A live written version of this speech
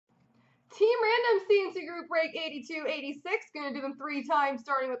Team Random C&C Group break 82, 86. Gonna do them 3 times,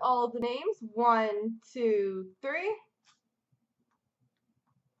 starting with all of the names. 1, 2, 3.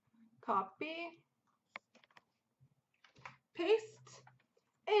 Copy. Paste.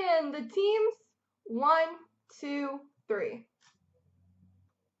 And the teams, 1, 2, 3.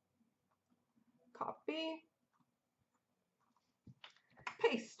 Copy.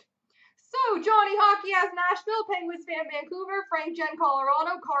 Paste. So, Johnny Hockey has Nashville, Penguins fan Vancouver, Frank Jen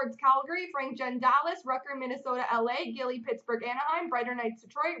Colorado, Cards Calgary, Frank Jen Dallas, Rucker Minnesota LA, Gilly Pittsburgh Anaheim, Brighter Knights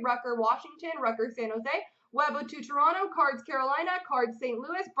Detroit, Rucker Washington, Rucker San Jose, Webo 2 Toronto, Cards Carolina, Cards St.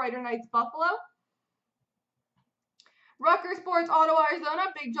 Louis, Brighter Knights Buffalo, Rucker Sports Ottawa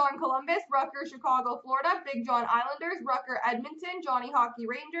Arizona, Big John Columbus, Rucker Chicago Florida, Big John Islanders, Rucker Edmonton, Johnny Hockey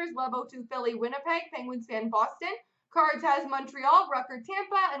Rangers, Webo 2 Philly Winnipeg, Penguins fan Boston, Cards has Montreal, Rucker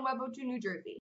Tampa, and Webo 2 New Jersey.